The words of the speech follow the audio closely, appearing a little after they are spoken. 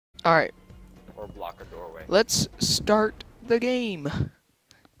Alright, Or block a doorway. let's start the game.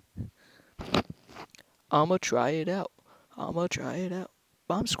 I'ma try it out. I'ma try it out.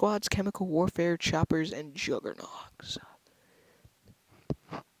 Bomb squads, chemical warfare, choppers, and juggernauts.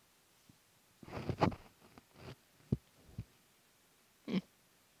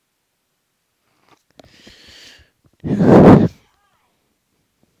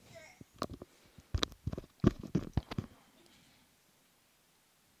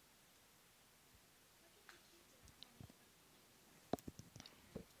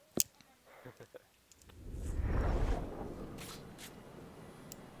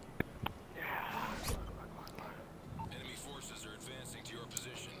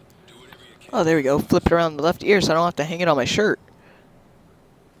 Oh, there we go. Flip it around the left ear so I don't have to hang it on my shirt.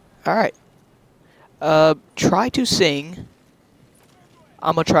 Alright. Try to sing.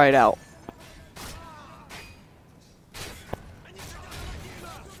 I'm gonna try it out.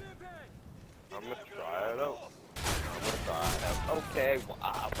 I'm gonna try it out. Okay,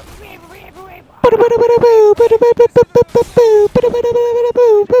 wow.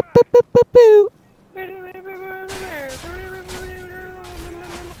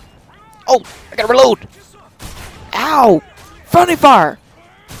 Oh, I gotta reload. Ow! Friendly fire!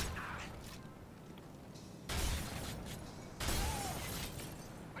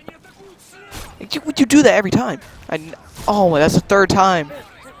 Would you do that every time? Oh, that's the third time.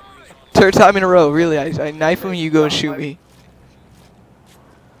 Third time in a row, really. I knife him and you go and shoot me.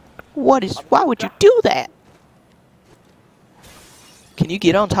 Why would you do that? Can you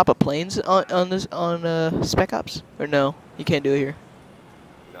get on top of planes on Spec Ops? Or no? You can't do it here.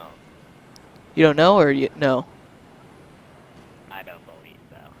 No. You don't know or no? I don't believe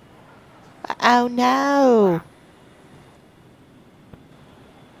so. Oh no!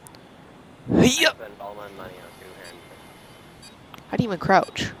 Yep. Spend all my money on two-handed. How do you even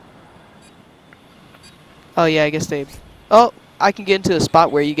crouch? Oh yeah, I guess they... Oh, I can get into a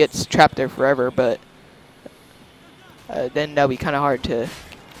spot where you get trapped there forever, but... then that'll be kind of hard to...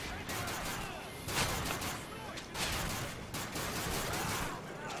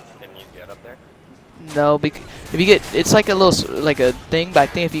 Can you get up there? No, because if you get... It's like a little... like a thing, but I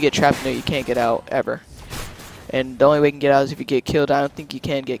think if you get trapped in there, you can't get out, ever. And the only way you can get out is if you get killed. I don't think you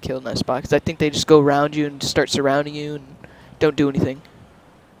can get killed in that spot, because I think they just go around you and start surrounding you and don't do anything.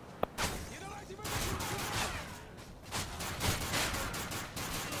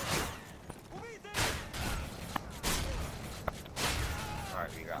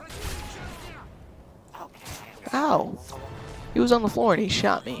 Ow. He was on the floor and he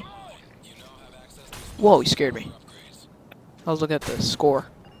shot me. Whoa, he scared me. I was looking at the score.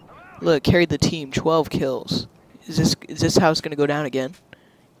 Look, carried the team, 12 kills. Is this how it's gonna go down again?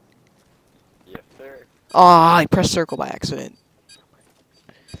 Yes, sir. Oh, I pressed circle by accident.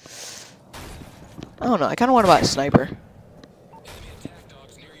 I don't know, I kinda wanna buy a sniper.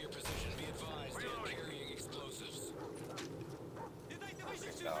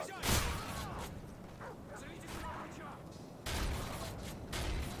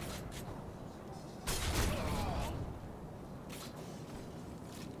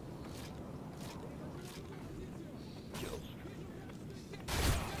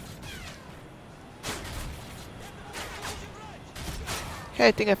 Hey,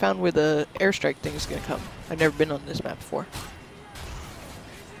 I think I found where the airstrike thing is gonna come. I've never been on this map before.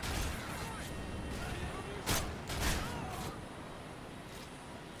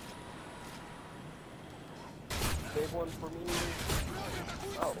 Save one for me.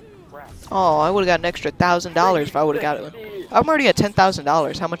 Oh, crap. Oh, I would've got an extra $1,000 if I would've got it. I'm already at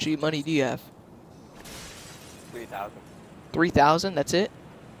 $10,000. How much money do you have? 3,000. 3,000? That's it?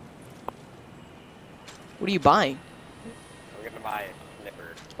 What are you buying? I'm gonna buy a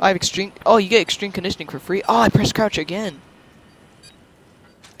snipper. I have extreme. Oh, you get extreme conditioning for free. Oh, I pressed crouch again.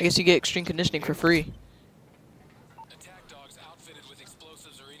 I guess you get extreme conditioning for free. Attack dogs outfitted with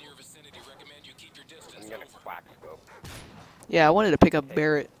explosives are in your vicinity. Recommend you keep your distance. I'm gonna quack scope. Yeah, I wanted to pick up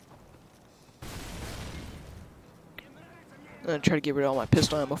Barrett. I'm gonna try to get rid of all my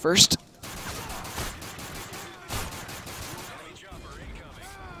pistol ammo first.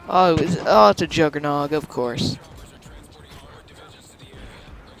 Oh, it's a juggernaut, of course.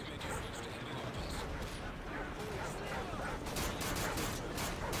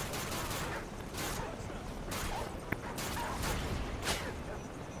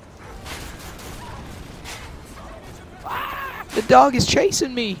 The dog is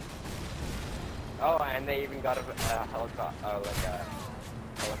chasing me. Oh, and they even got a helicopter,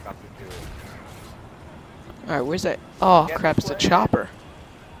 helicopter too. All right, where's that? Oh Get crap! It's a this way. chopper.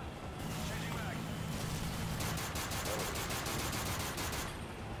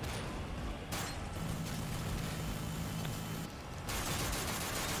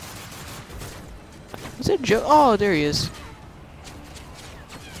 Was it Joe? Oh, there he is.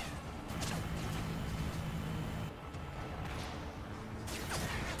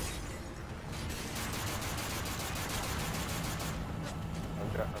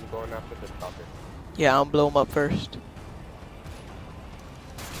 I'm going after the chopper. Yeah, I'll blow him up first.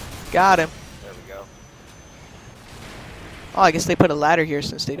 Got him. There we go. Oh, I guess they put a ladder here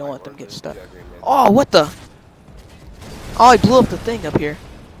since they don't want them Or to get the stuck. juggernaut. Oh, what the? Oh, he blew up the thing up here.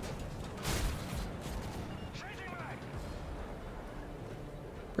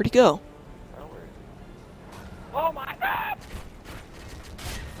 Where'd he go? Oh, where is he? Oh my god!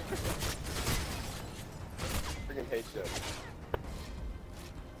 Freaking hate this.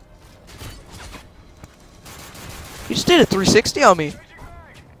 He just did a 360 on me.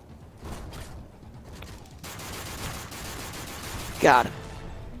 Got him.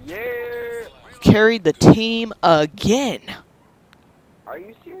 Yeah! Carried the team again. Are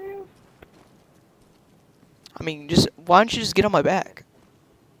you serious? I mean, just why don't you just get on my back?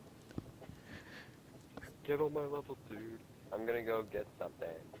 Get on my level, dude. I'm gonna go get something.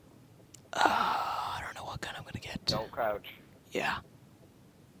 I don't know what gun I'm gonna get. Don't crouch. Yeah.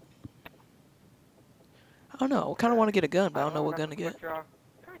 I don't know. I kind of want to get a gun, but I don't know what gun to get. God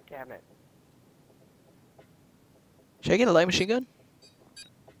damn it. Should I get a light machine gun?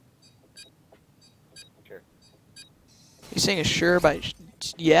 Sure. You saying a sure by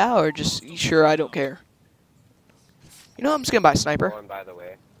yeah, or just sure I don't care? You know, I'm just gonna buy a sniper. Oh, and by the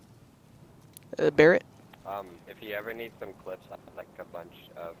way, Barrett. if you ever need some clips, I have like a bunch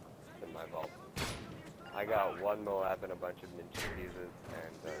of in my vault. I got one Moab and a bunch of ninja fuses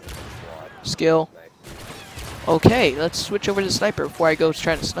and a squad. Skill. Nice. Okay, let's switch over to sniper before I go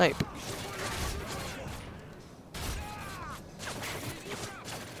trying to snipe.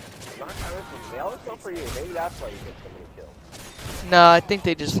 They always go for you. Maybe that's why you get so many kills. No, I think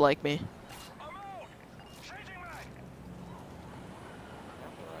they just like me.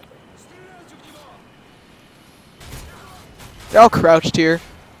 They're all crouched here.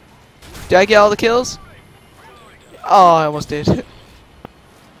 Did I get all the kills? Oh, I almost did. I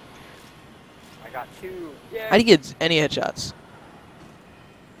got 2. Yeah. I didn't get any headshots.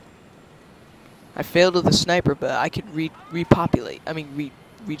 I failed with the sniper, but I could repopulate. I mean,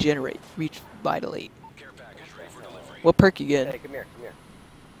 regenerate, revitaliate. Care package ready for delivery. What perk you Hey, getting? come here, come here.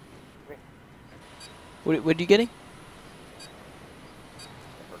 Come here. What are you getting?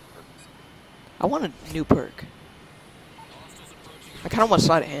 I want a new perk. I kind of want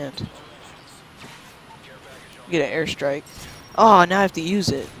sleight of hand. Get an airstrike. Oh, now I have to use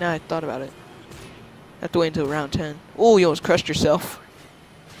it. Now I thought about it. I have to wait until round 10. Oh, you almost crushed yourself.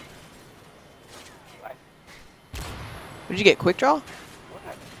 What? Did you get quick draw?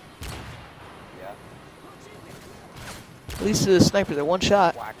 What? Yeah. At least to the sniper, they're one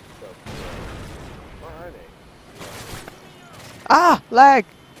shot. Whack stuff. Where are they? Ah, lag.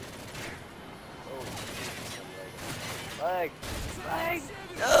 Oh. Leg. Leg.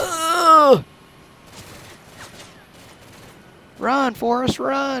 Ugh. Run, Forrest,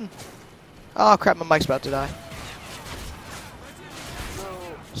 run. Oh, crap, my mic's about to die. No.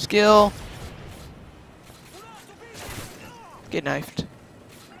 Skill. Get knifed.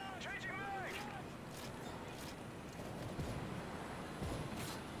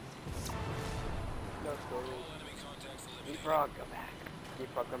 No, go. Leapfrog, come back.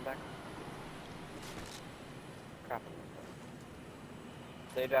 Leapfrog, come back. Crap.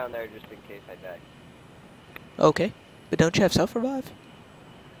 Stay down there just in case I die. Okay. But don't you have self-revive?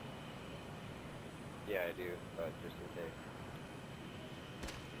 Yeah, I do, but just in case.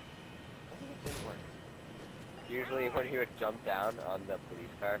 I think it didn't work. Usually when you would jump down on the police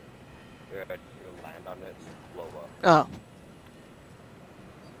car, you would land on it and blow up. Oh.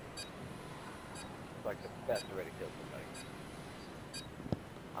 It's like the best way to kill somebody.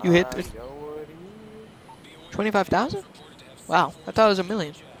 You hit I the- know what he is. 25,000? Wow, I thought it was a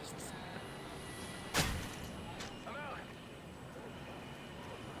million.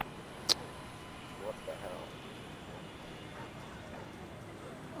 What the hell?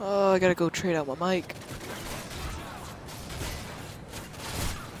 Oh, I gotta go trade out my mic.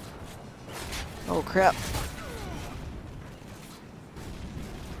 Oh, crap.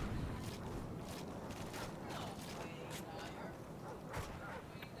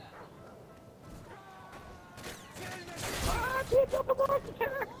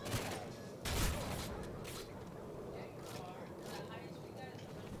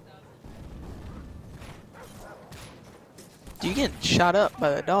 You getting shot up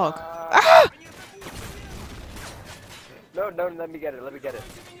by the dog. Ah! No, no, let me get it, let me get it.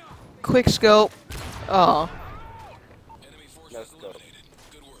 Quick scope. Oh. Enemy No forces scope. eliminated.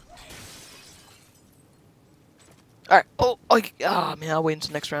 Good work. Alright. Oh, man, I'll wait until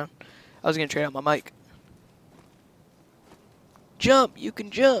the next round. I was gonna trade out my mic. Jump! You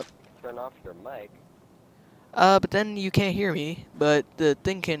can jump! Turn off your mic. But then you can't hear me. But the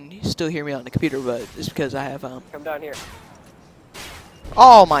thing can still hear me on the computer, but it's because I have, Come down here.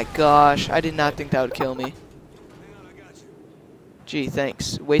 Oh my gosh, I did not think that would kill me. Gee,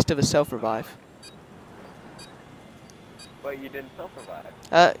 thanks. Waste of a self-revive. But you didn't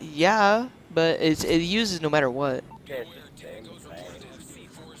self-revive. Yeah, but it uses no matter what. Okay, it's the same thing.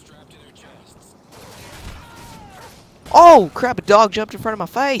 Oh, crap, a dog jumped in front of my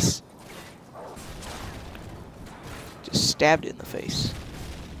face. Just stabbed it in the face.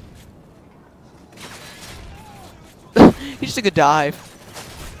 He just took a dive.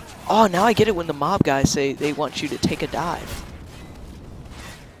 Oh, now I get it when the mob guys say they want you to take a dive.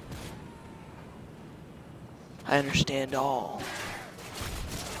 I understand all.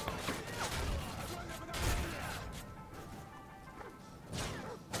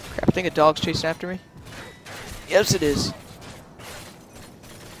 Crap, I think a dog's chasing after me. Yes, it is.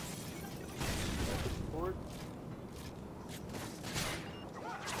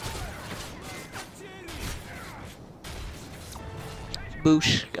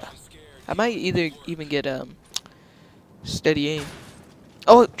 Booshka. I might even get steady aim.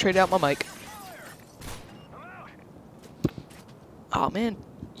 Oh, trade out my mic. Oh man,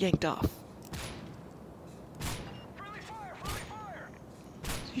 yanked off.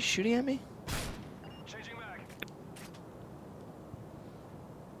 Is he shooting at me? Changing back.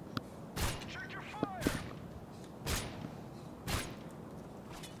 Check your fire.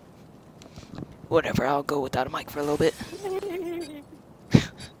 Whatever, I'll go without a mic for a little bit.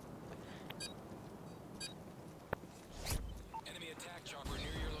 Enemy attack chopper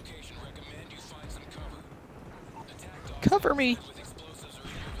near your location. Recommend you find some cover. Attack dogs Cover me. with explosives are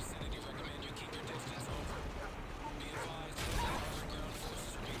in your vicinity. Recommend you keep your distance over. Be advised that other ground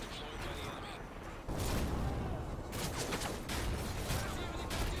forces are being deployed by the enemy.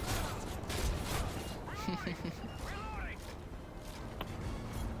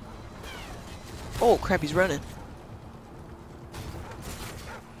 Oh crap, he's running.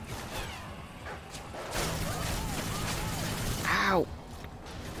 Ow.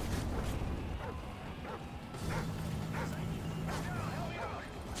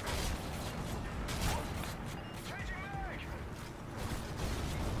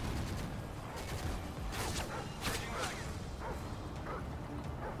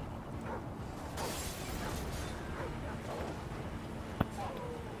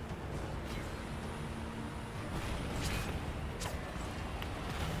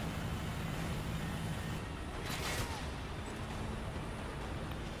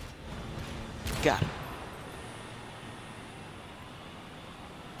 Got him.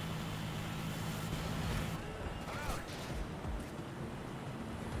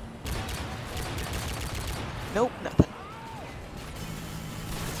 Nope, nothing.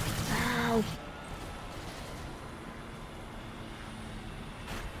 Ow.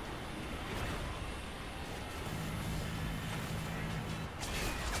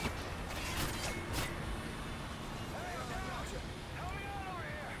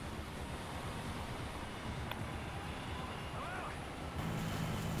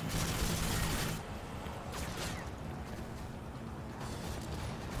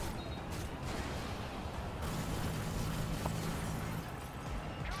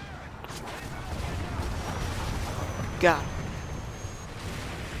 Got him.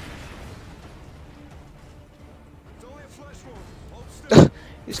 It's only a flesh wound. Hold still.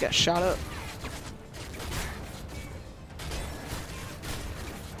 He just got shot up.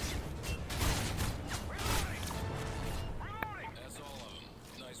 That's all of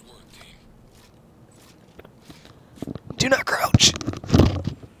them. Nice work, team. Do not crouch.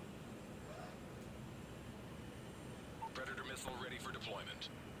 Predator missile ready for deployment.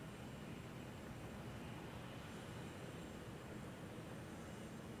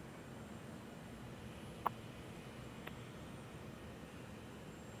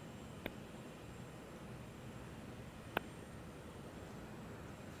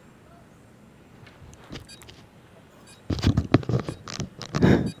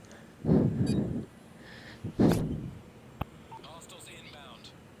 Hostiles inbound.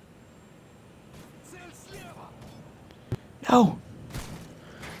 Цель слева. No.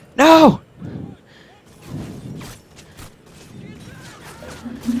 No.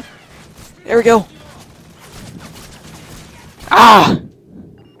 There we go. Ah. Hey,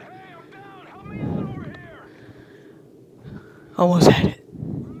 I'm down. Help me out over here. Almost had it.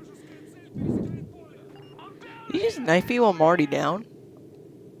 I'm down. You just knife me while I'm already down?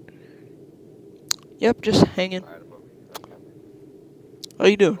 Yep, just hanging. Alright, I'm over How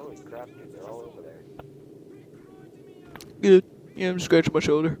you doing? Holy crap, dude, they're all over there. Good. Yeah, I'm scratching my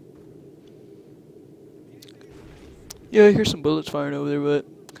shoulder. Yeah, I hear some bullets firing over there, but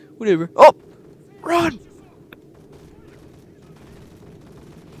whatever. Oh! Run!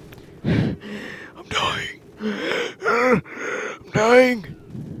 I'm dying. I'm dying.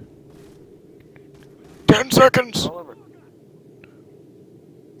 10 seconds. All over.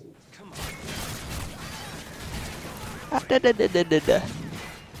 Ah, da, da, da, da, da, da.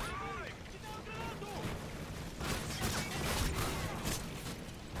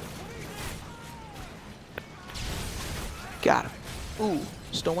 Got him. Ooh,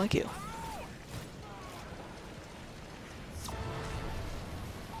 stole my kill.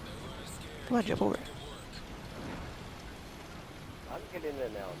 Come on, jump over. I'm getting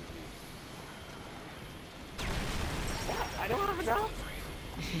an LMG. I don't have enough.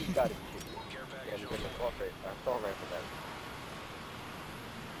 You got it. Yeah, I'm getting a assault rifle then.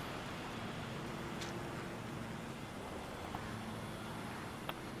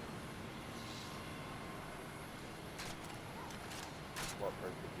 What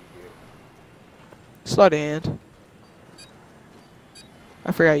perk did you get? Sleight of hand.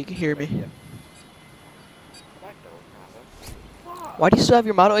 I forgot you can hear me. Yeah. I don't have it. Why do you still have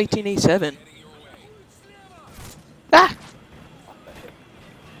your Model 1887? Ah!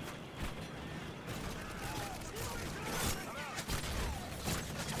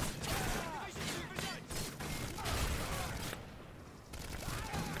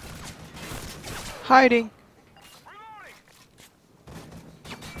 Hiding.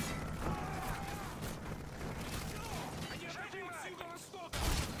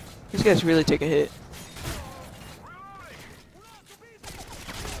 These guys really take a hit.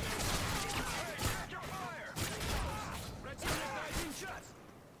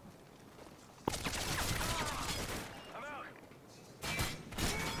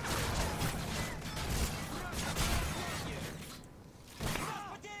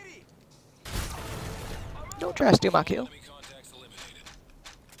 Don't try to steal my kill.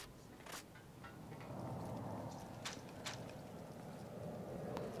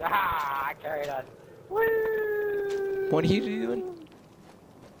 Ah, I carried us. Woo! What are you doing?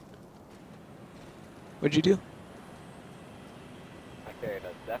 What'd you do? I carried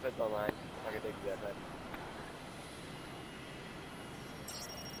us. Zephyr's online. I can take Zephyr.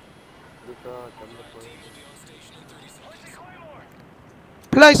 Luca, come to play.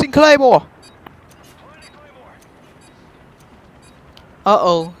 Placing Claymore!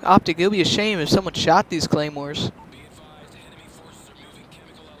 Uh-oh. Optic, it'll be a shame if someone shot these Claymores.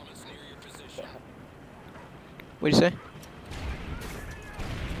 What'd you say?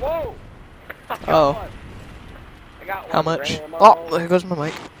 Whoa! Oh. I got one. How much? Grandma. Oh, there goes my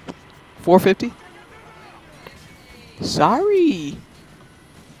mic. 450? Sorry.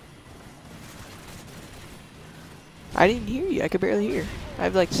 I didn't hear you. I could barely hear. I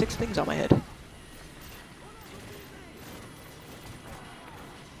have like 6 things on my head.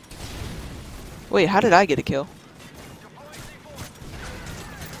 Wait, how did I get a kill?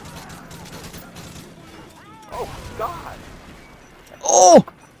 Oh, God! Oh!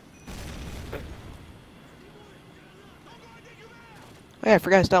 Hey, I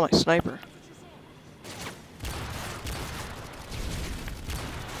forgot to stop my sniper.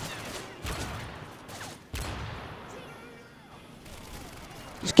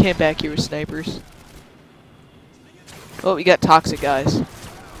 Just camp back here with snipers. Oh, we got toxic guys.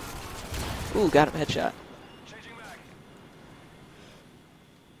 Ooh, got him headshot.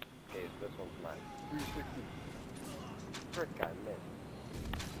 Okay, this one's mine. 360. Frick, I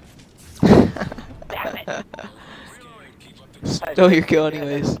missed. Damn it! Stole your kill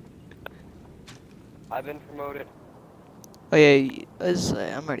anyways. I've been promoted. Oh yeah,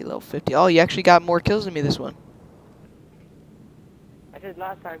 I'm already level 50. Oh, you actually got more kills than me this one. I did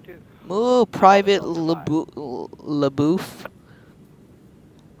last time too. Ooh, Private LaBouffe.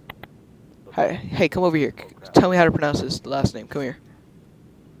 Hey, come over here. Tell me how to pronounce this last name. Come here.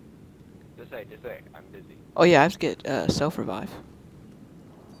 Just say, I'm busy. Oh yeah, I have to get self-revive.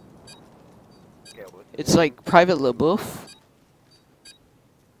 Okay, what's the It's name? like Private LaBouffe.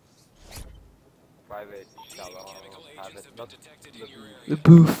 Private Shalom. Private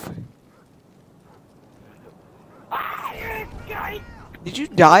LaBouffe. Did you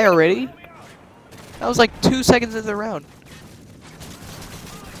die already? That was like 2 seconds into the round.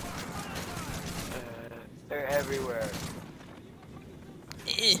 They're everywhere.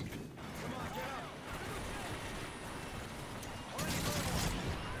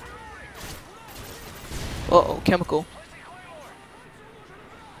 Uh-oh, chemical.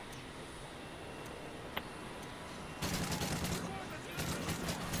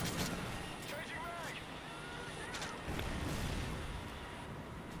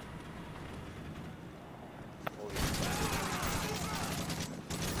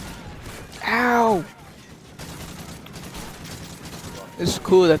 It's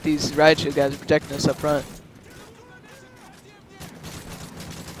cool that these riot shield guys are protecting us up front.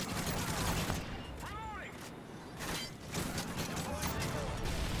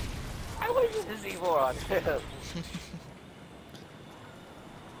 I wish this evil on him.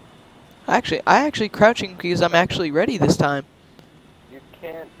 I actually crouching because I'm actually ready this time. You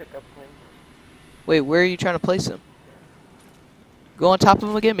can't pick up planes. Wait, where are you trying to place him? Go on top of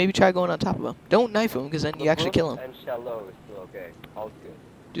him again? Maybe try going on top of him. Don't knife him because then you actually kill him. And shallow is still okay. All's good.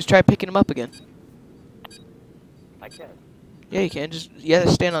 Just try picking him up again. I can. Yeah, you can. Just, you gotta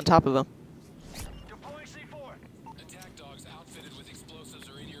stand on top of him. Deploying C4. Attack dogs outfitted with explosives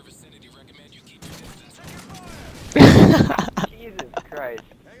are in your vicinity. Recommend you keep your distance. Jesus Christ.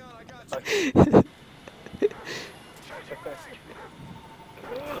 Hang on, I got you.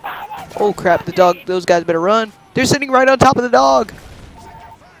 Oh crap, the dog, those guys better run. They're sitting right on top of the dog.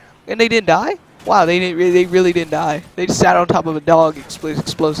 And they didn't die? Wow, they really didn't die. They just sat on top of a dog,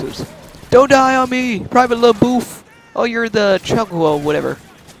 explosives. Don't die on me, Private LaBouffe. Oh, you're the Chugwell, whatever.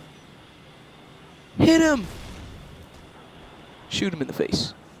 Hit him. Shoot him in the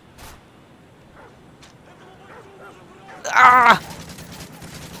face. Ah!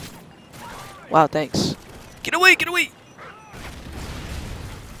 Wow, thanks. Get away, get away.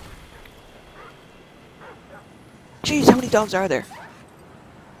 Jeez, how many dogs are there?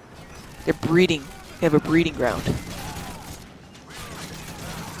 They're breeding. They have a breeding ground.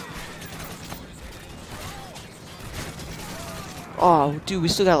 Oh, dude, we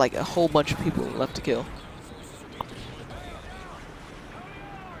still got like a whole bunch of people left to kill.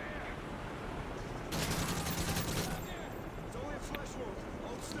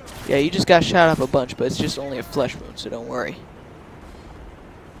 Yeah, you just got shot up a bunch, but it's just only a flesh wound, so don't worry.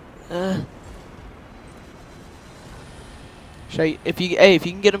 Should I, if you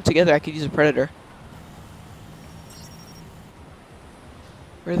can get them together, I could use a predator.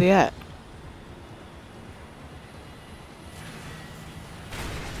 Where are they at?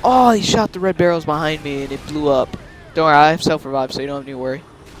 Oh, he shot the red barrels behind me and it blew up. Don't worry, I have self-revive, so you don't have to worry.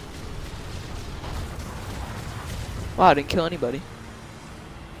 Wow, I didn't kill anybody.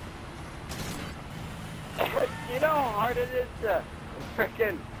 You know how hard it is to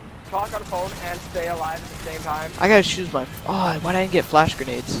freaking talk on the phone and stay alive at the same time? I gotta choose my... Oh, why did I get flash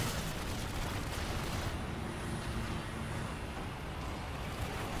grenades?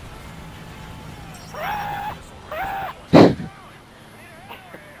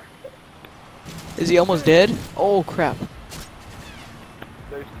 Is he almost dead? Oh, crap.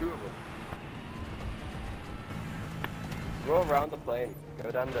 There's two of them. Go around the plane.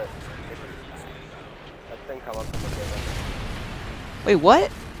 Go down the... That thing come up and look at them. Wait, what?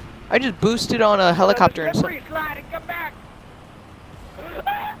 I just boosted on a helicopter and Slide and come back!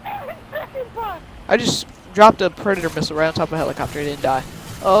 I just dropped a predator missile right on top of a helicopter and didn't die.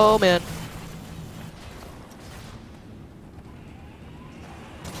 Oh, man.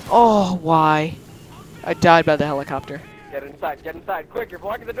 Oh, why? I died by the helicopter. Get inside, quick, you're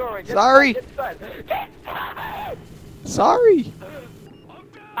blocking the doorway. Get Sorry. Inside, get inside. Get inside! Sorry. Oh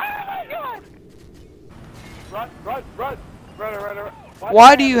my god! Run.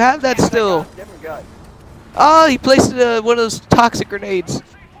 Why do you have that still? Give him a gun. Oh, he placed one of those toxic grenades.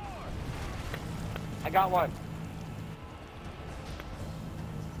 I got one.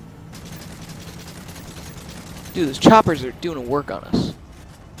 Dude, those choppers are doing work on us.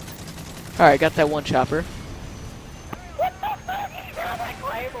 Alright, got that one chopper. What the fuck? He got my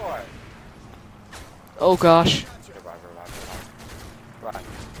claymore! Oh gosh. Run.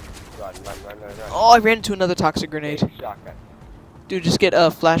 Oh, I ran into another toxic grenade. Shotgun. Dude, just get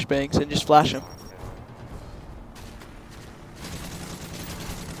flashbangs and just flash them.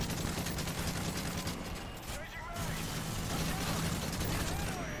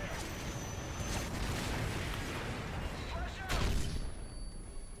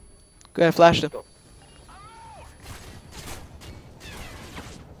 Go ahead, flash them.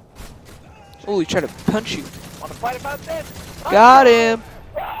 Oh, he tried to punch you. Wanna fight about this? Got him.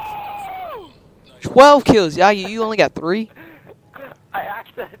 12 kills. Yeah, you only got 3. I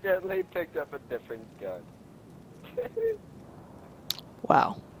accidentally picked up a different gun.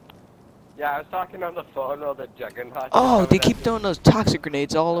 Wow. Yeah, I was talking on the phone while the juggernaut. Oh, they keep throwing those toxic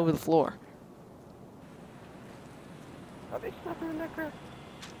grenades all over the floor. Are they still doing that crap?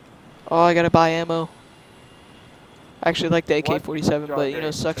 Oh, I gotta buy ammo. I actually like the What's AK-47, but you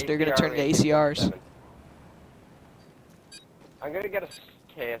know, stronger, sucks they're gonna ACR turn or into ACRs. I'm gonna get a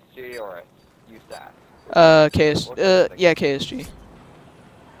KSG or a USAS. Yeah, KSG.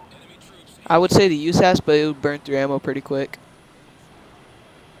 I would say the USAS, but it would burn through ammo pretty quick.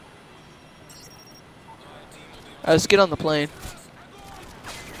 Let's get on the plane.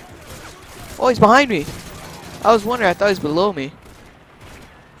 Oh, he's behind me. I was wondering. I thought he was below me.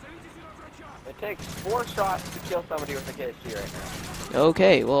 It takes 4 shots to kill somebody with a KSG right now.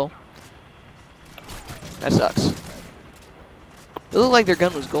 Okay, well, that sucks. It looked like their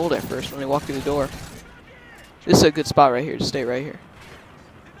gun was gold at first when they walked through the door. This is a good spot right here. Just stay right here.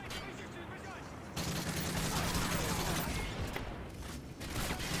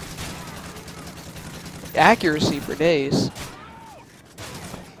 Accuracy for days.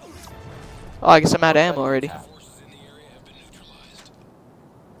 Oh, I guess I'm out of ammo already. Forces in the area have been neutralized.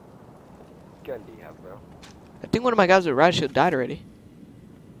 Gun do you have, bro? I think one of my guys with a riot shield died already.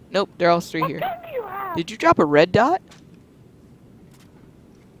 Nope, they're all 3 here. Gun do you have? Did you drop a red dot?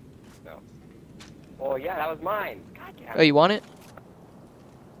 No. Oh yeah, that was mine. God damn. Oh, you want it?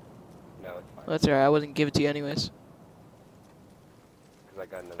 No, it's fine. Well, that's alright. I wasn't give it to you anyways. Because I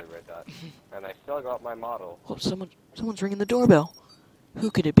got another red dot. And I still got my model. Oh, someone's ringing the doorbell.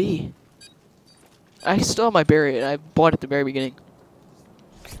 Who could it be? I still have my berry, and I bought it at the very beginning.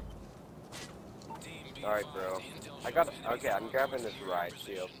 Alright, bro. Okay, I'm grabbing this riot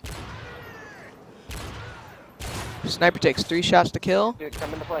shield. Sniper takes 3 shots to kill. Dude,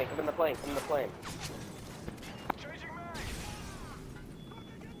 come in the plane, come in the plane, come in the plane. Changing mag.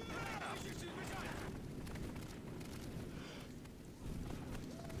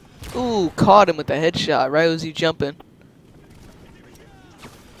 Ooh, caught him with a headshot right as he jumping.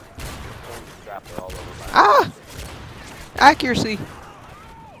 Strapper all over my Ah! Accuracy.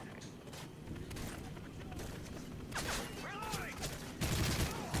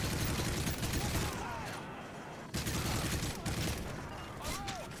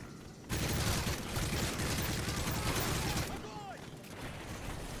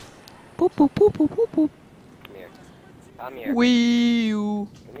 Boop, boop, boop, boop, boop, boop. Come here. Come here. Wee. Come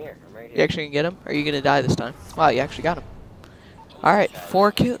here. I'm right You here. actually gonna get him? Or are you gonna die this time? Wow, you actually got him. Alright,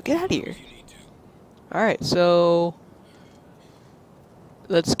 4 kill. Get out of here. Alright, so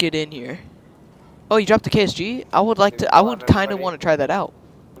let's get in here. Oh, you dropped the KSG? I would like to. I would kind of want to try that out.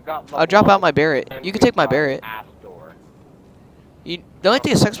 We got I'll drop out my Barrett. and You can we take my got Barrett. ass door. The only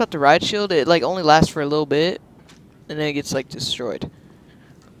thing that sucks about the riot shield, it like only lasts for a little bit, and then it gets like destroyed.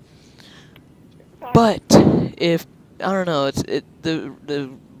 But if I don't know, the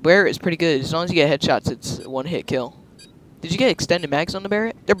Barrett is pretty good. As long as you get headshots, it's a 1-hit kill. Did you get extended mags on the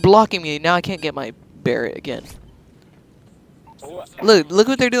Barrett? They're blocking me now. I can't get my Barrett again. Look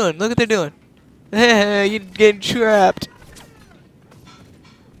what they're doing. Look what they're doing. You're getting trapped.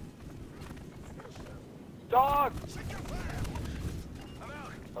 Dog!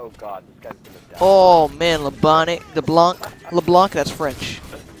 Oh god, this guy's gonna die. Oh man, LeBlanc, that's French.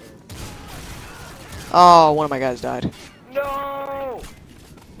 Oh, one of my guys died. No!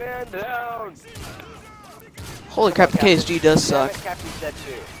 Man down! Holy crap, the KSG does Damn suck. it, Captain's dead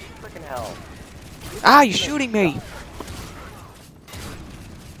too. Freaking hell. Ah, you're shooting me!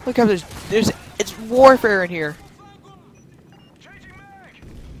 Look how it's warfare in here. Changing mag.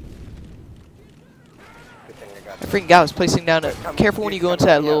 Good thing I got The freaking guy was placing down a. Careful when you go into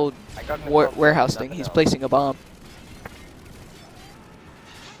that little I got an warehouse nothing thing. He's else. placing a bomb.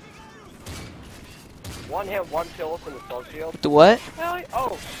 One hit, one kill from the soul shield. The what? Hell,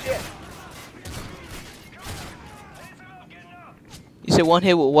 oh shit! You said 1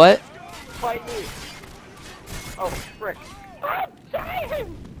 hit with what? Fight me! Oh frick! I'm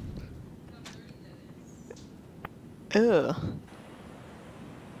dying! Ugh.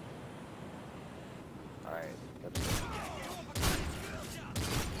 Alright,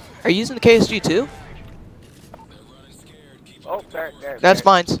 Are you using the KSG too? oh, there. That's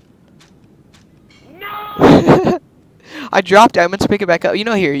mine's. No! I dropped it. I meant to pick it back up. You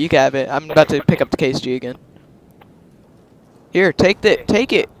know, here, you can have it. I'm about to pick up the KSG again. Here, take it.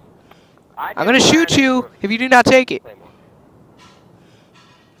 Take it. I'm gonna shoot you if you do not take it.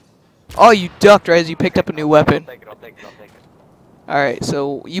 Oh, you ducked right as you picked up a new weapon. I'll take it. All right,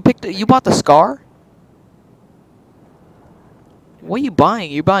 so you bought the Scar. What are you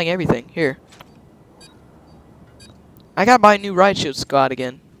buying? You're buying everything. Here. I gotta buy a new riot shield squad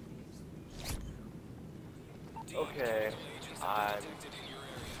again. Okay, I'm...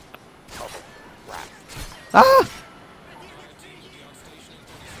 Oh, crap. Ah!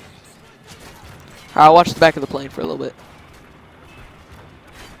 I'll watch the back of the plane for a little bit.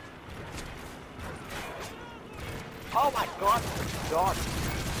 Oh my god, dog.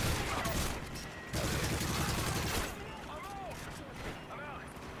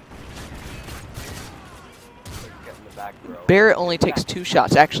 Get in the back, bro. Barrett only takes 2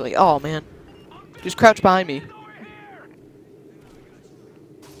 shots, actually. Oh, man. Just crouch behind me.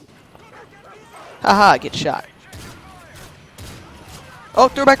 Haha, get shot. Oh,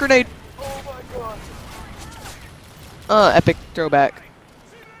 throw back grenade. Oh my Epic throwback.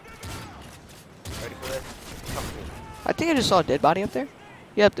 Ready for this? Come to me. I think I just saw a dead body up there.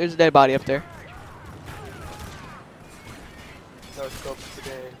 Yep, there's a dead body up there. No scope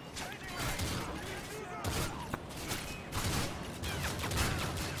today.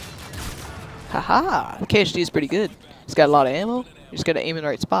 Haha, the KSG is pretty good. It's got a lot of ammo. You just gotta aim in the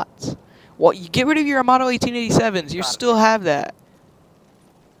right spots. Well, you get rid of your Model 1887s. You still have that.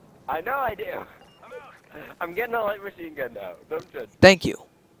 I know I do. I'm getting a light machine gun now. Don't judge. Thank you.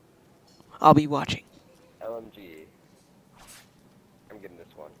 I'll be watching. LMG. I'm getting this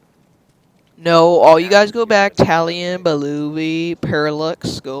one. No, all you guys go back. Talion, Beluvi,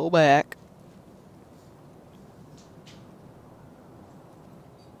 Parallax, go back.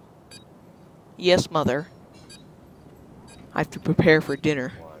 Yes, mother. I have to prepare for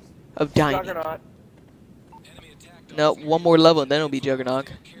dinner One. of dining. Juggernaut. No, one more level and then it'll be Juggernaut.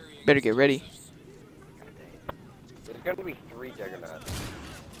 Better get ready. There's gonna be 3 juggernauts.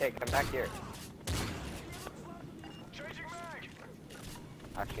 Hey, come back here.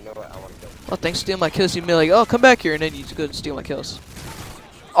 Actually, you know what? I want to go. Well, thanks for stealing my kills. You'd be like, oh, come back here, and then you just go and steal my kills.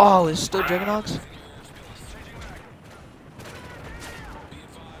 Oh, is it still Juggernauts?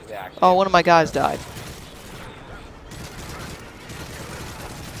 Yeah, Oh, one of my guys died.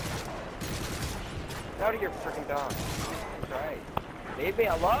 out of your freaking dog. That's right. Leave me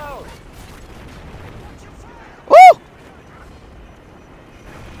alone. Woo!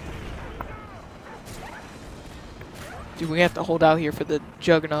 Dude, we have to hold out here for the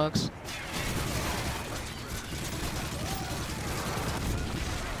Juggernauts.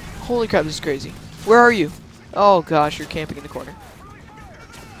 Holy crap, this is crazy. Where are you? Oh gosh, you're camping in the corner.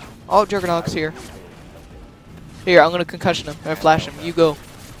 Oh, Juggernauts here. Here, I'm gonna concussion him. Or flash him. You go.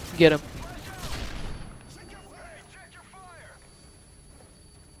 Get him.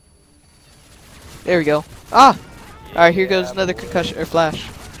 There we go. Ah! Alright, here goes another concussion or flash.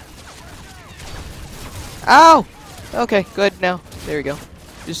 Ow! Okay, good now. There we go.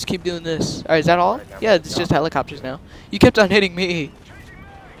 Just keep doing this. Alright, is that all? Yeah, it's just helicopters now. You kept on hitting me.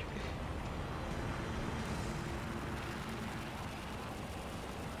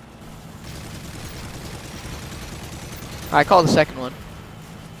 I call the second one.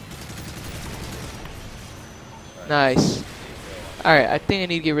 Nice. Alright, I think I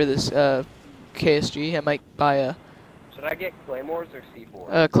need to get rid of this KSG. I might buy a Should I get claymores or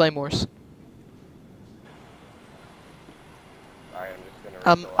C4? Claymores. Alright, I'm just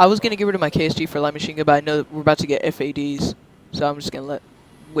gonna I was gonna get rid of my KSG for light machine gun, but I know that we're about to get FADs, so I'm just gonna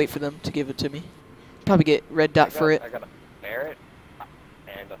wait for them to give it to me. Probably get red dot for it. I got a Barrett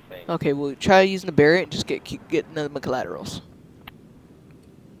and a thing. Okay, we'll try using the Barrett and just keep getting the collaterals.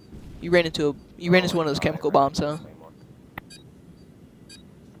 You ran into one of those chemical bombs, huh?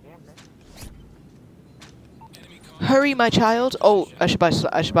 Hurry, my child! Oh, I should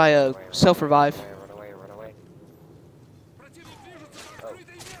buy a self revive. Run away, run away. Oh,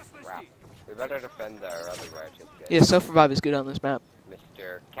 crap. We better defend our other righteous guys. Yeah, self revive is good on this map.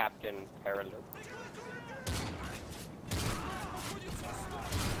 Mr. Captain Paraloop.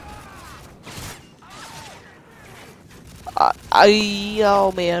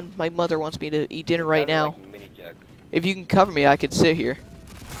 Oh man, my mother wants me to eat dinner right now. Like mini jugs. If you can cover me, I could sit here.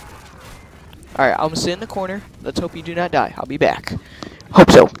 Alright, I'm gonna sit in the corner. Let's hope you do not die. I'll be back.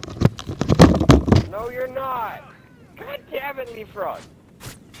 Hope so. No, you're not. God damn it, Leapfrog.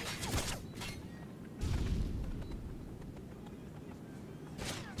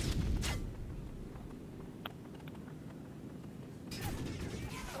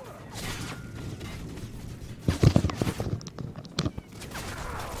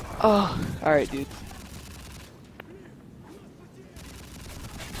 Oh, alright, dude.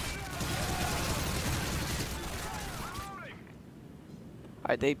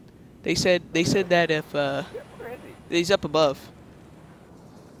 Alright, they said that if Where is he? he's up above.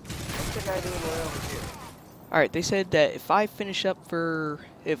 What's the guy doing way over here? Alright, they said that if I finish up for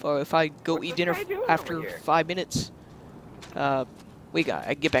if I go What's eat this dinner guy doing after over here? 5 minutes, I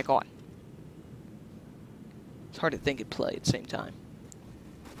get back on. It's hard to think and play at the same time.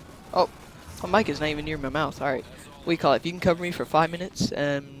 Oh, my mic is not even near my mouth. Alright, what do you call it? If you can cover me for 5 minutes,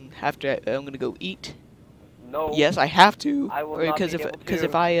 after I'm gonna go eat. No. Yes, I have to, I will not because be able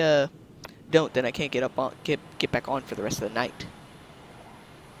if to. I don't, then I can't get back on for the rest of the night.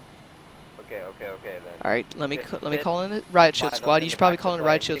 Okay, then. All right, let me Okay, call in the Riot Shield buy Squad. those You in should the probably back call in to the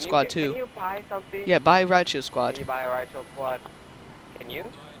Riot play. Shield Can Squad you too. Can you buy something? Yeah, buy Riot Shield Can Squad. you buy a Riot Shield Squad? Can you?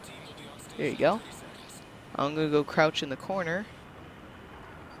 There you go. I'm gonna go crouch in the corner.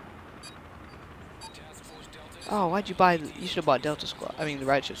 Oh, why'd you buy? You should have bought Delta Squad. I mean, the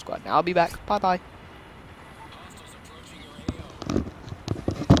Right Shift Squad. Now I'll be back. Bye bye. Hostiles approaching your AO.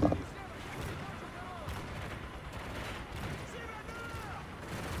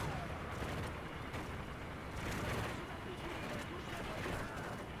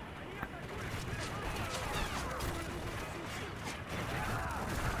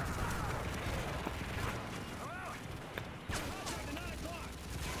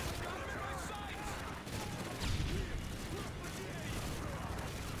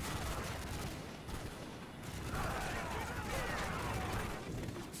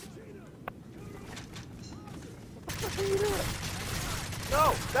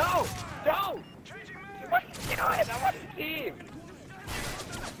 No! No! No! What are you doing? I want the team!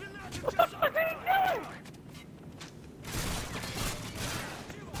 What the fuck are you doing?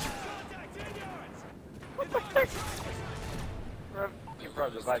 What the fuck? You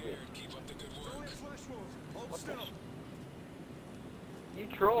brought revive me. Keep up the good work. What the? You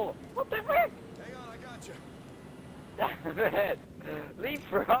troll! What the frick? Hang on, I got you. Damn it!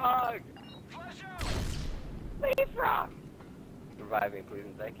 Leapfrog! Leapfrog! Revive me, please,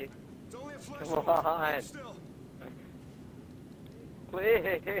 and thank you. It's only a flash Come wound. on. Hold still.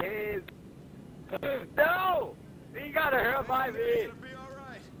 Please! No! You gotta revive me! It'll be all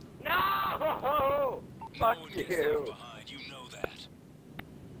right. No! No Fuck one gets left you! behind.